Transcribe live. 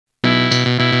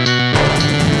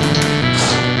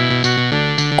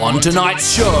On tonight's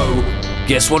show,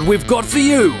 guess what we've got for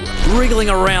you? Wriggling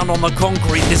around on the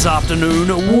concrete this afternoon,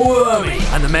 Wormie,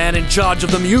 and the man in charge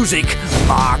of the music,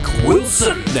 Mark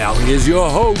Wilson. Now here's your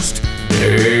host,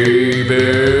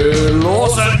 David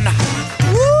Lawson.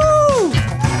 Woo!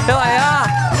 Here they are.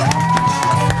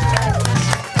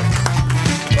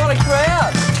 What a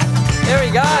crowd. There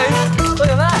he goes. Look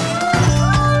at that.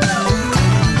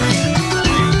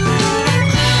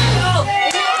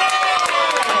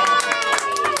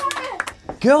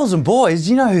 Girls and boys, do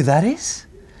you know who that is?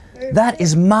 That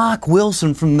is Mark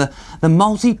Wilson from the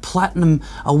multi-platinum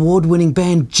award-winning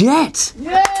band Jet.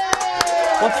 Yeah!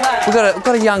 What's that? We've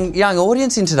got a young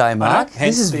audience in today, Mark.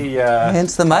 Hence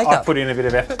the makeup. I've put in a bit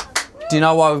of effort. Do you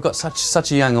know why we've got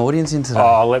such a young audience in today?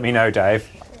 Oh, let me know, Dave.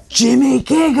 Jimmy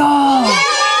Giggle!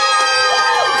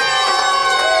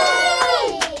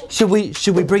 Should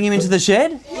we bring him into the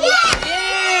shed? Yeah!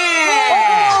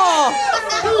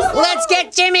 Oh! Let's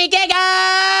get Jimmy Giggle!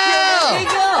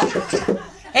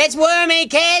 It's Wormie,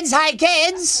 kids. Hey,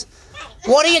 kids.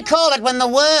 What do you call it when the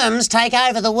worms take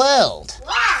over the world?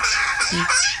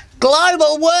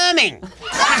 Global worming.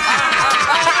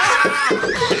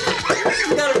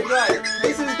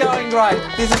 This is going great.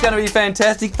 This is going to be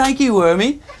fantastic. Thank you,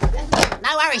 Wormie.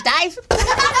 No worries, Dave.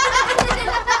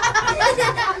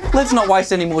 Let's not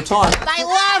waste any more time. They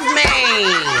love me.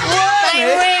 They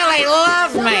really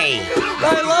love me.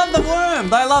 They love the worm.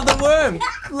 They love the worm.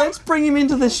 Let's bring him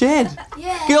into the shed.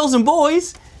 Yeah. Girls and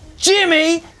boys,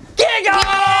 Jimmy Giggle!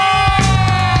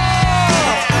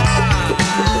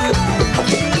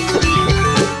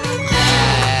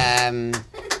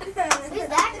 Who's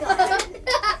that guy?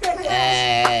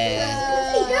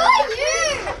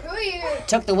 Who are you?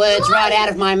 Took the words right out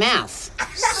of my mouth.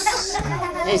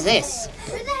 Who's this?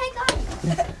 Who the heck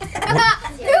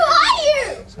are you? Who are you?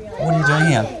 What are you doing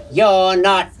here? You're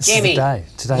not Jimmy. Today.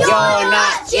 You're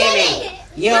not Jimmy.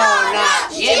 You're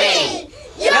not Jimmy.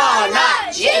 You're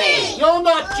not Jimmy. You're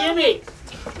not Jimmy.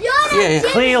 Yeah.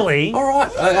 Clearly. All right.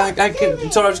 Sorry, I've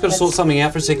just got to sort something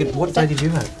out for a second. What day did you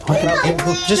have?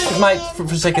 Just, mate, for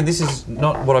a second, this is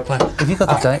not what I planned. Have you got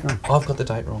the date wrong? I've got the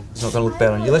date wrong. It's not going to look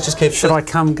bad on you. Let's just keep... Should I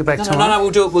go back to No,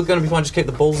 we'll do it. We're going to be fine. Just keep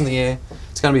the balls in the air.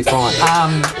 It's going to be fine.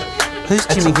 Who's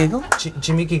Jimmy Giggle?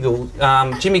 Jimmy Giggle.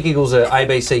 Jimmy Giggle's an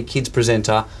ABC Kids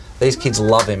presenter. These kids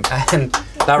love him, and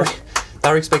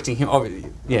they're expecting him. Oh,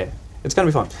 yeah, it's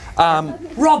going to be fine.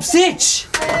 Rob Sitch.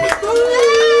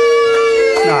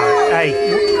 No, hey.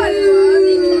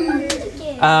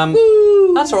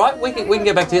 That's all right. We can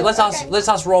get back to it. Let's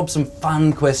ask Rob some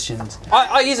fun questions.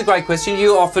 Here's a great question.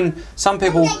 Some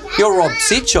people, you're Rob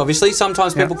Sitch, obviously.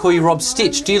 Sometimes people call you Rob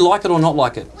Stitch. Do you like it or not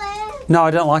like it? No,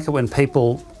 I don't like it when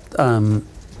people. Call you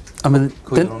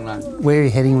the wrong name. Where are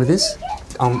you heading with this?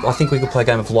 I think we could play a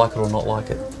game of like it or not like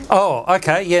it. Oh,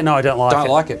 okay. Yeah, no, I don't like it. Don't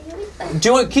like it. Do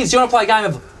you want to play a game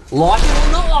of like it or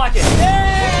not like it?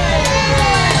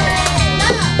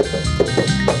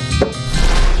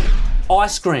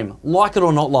 Ice cream, like it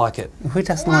or not like it? Who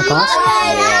doesn't like ice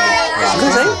cream?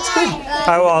 It's good.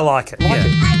 Oh, I like it. Yeah.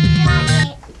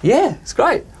 Yeah, it's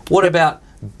great. What about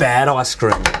bad ice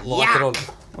cream? Like it or...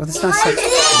 Well, there's no such.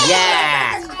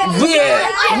 Yeah.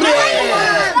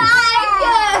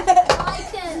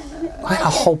 I had a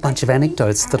whole bunch of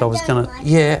anecdotes that I was going to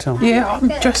tell. Yeah, I'm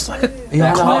just like a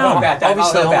clown.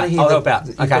 Obviously, I want to hear about.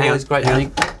 Okay, it's great.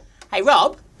 Hey,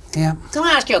 Rob. Yeah. Can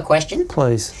I ask you a question?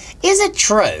 Please. Is it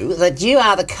true that you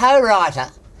are the co-writer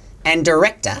and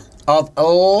director of a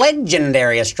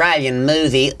legendary Australian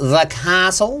movie, The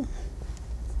Castle?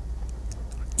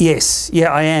 Yes.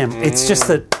 Yeah, I am. It's just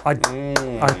that I.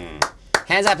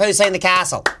 Hands up, who's seen The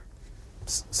Castle?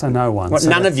 So no one. What, so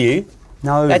none of you?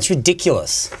 No. That's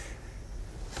ridiculous.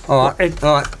 all right.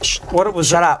 What it was?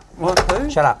 Shut up. What? Who?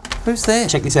 Shut up. Who's there?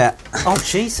 Check this out. Oh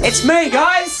Jesus! It's me,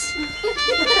 guys.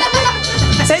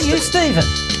 Is that you, Stephen?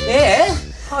 Yeah.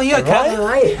 Oh, you okay? How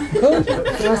are you? Good.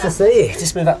 Nice to see you.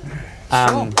 Just move up.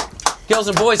 Girls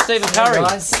and boys, Stephen Curry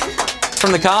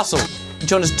from The Castle. Do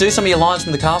you want to do some of your lines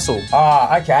from The Castle?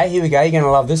 Oh, okay, here we go. You're going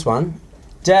to love this one.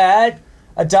 Dad,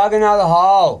 I dug another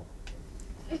hole.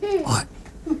 What?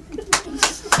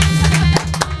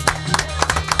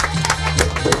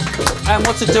 And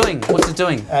what's it doing? What's it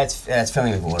doing? It's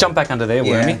filling with water. Jump back under there,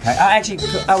 Wormie. Okay.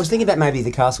 I was thinking about maybe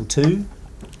The Castle 2.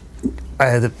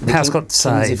 The house got Kings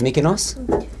of saved. Mykonos.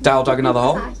 Dale dug another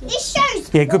hole. This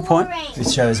show's Yeah, good point. boring.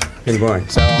 This show's pretty boring.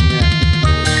 So,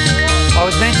 I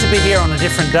was meant to be here on a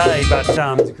different day, but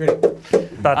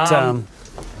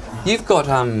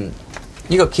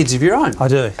You've got kids of your own. I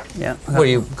do. Yeah. Well,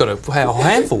 you've got a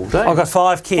handful, don't you? I've got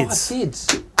 5 kids. 5 kids.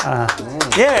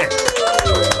 Yeah.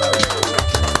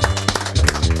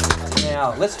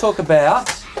 Now let's talk about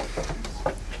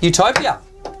Utopia.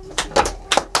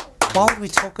 Why would we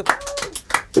talk about...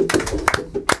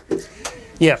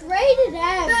 Yeah. Rated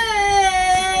M.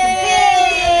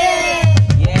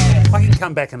 Yeah. I can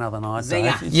come back another night,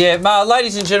 Zinger. Dave. Yeah,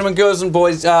 ladies and gentlemen, girls and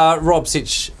boys, Rob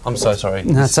Sitch. I'm so sorry.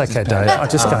 No, it's okay, Dave. I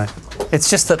just go. It's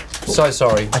just that So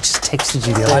sorry. I just texted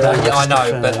you the other day. I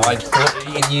know, but I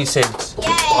thought you said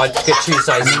I'd get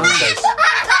Tuesdays and Wednesdays.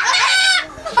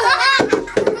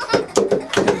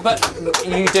 But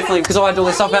you definitely, because I do all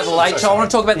this stuff about the Late Show. I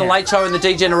want to talk about the Late Show and the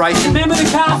degeneration. Remember the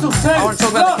castle too. I want to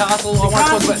talk about the castle. I want to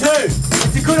talk about. too.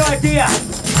 It's a good idea.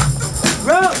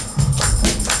 Rob.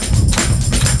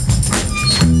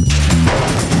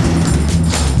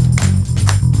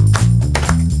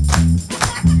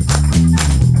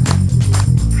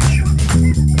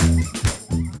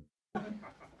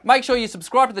 Make sure you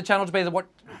subscribe to the channel to be the what.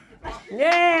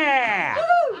 Yeah.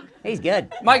 He's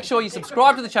good. Make sure you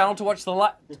subscribe to the channel to watch the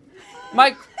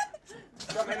Make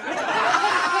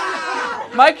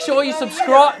sure you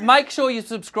subscribe. Make sure you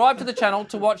subscribe to the channel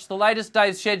to watch the latest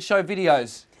Dave's Shed Show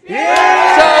videos.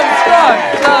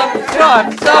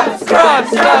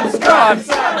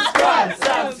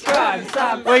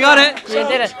 Subscribe. We got it. You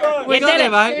did it. We got it,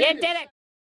 mate. You did it.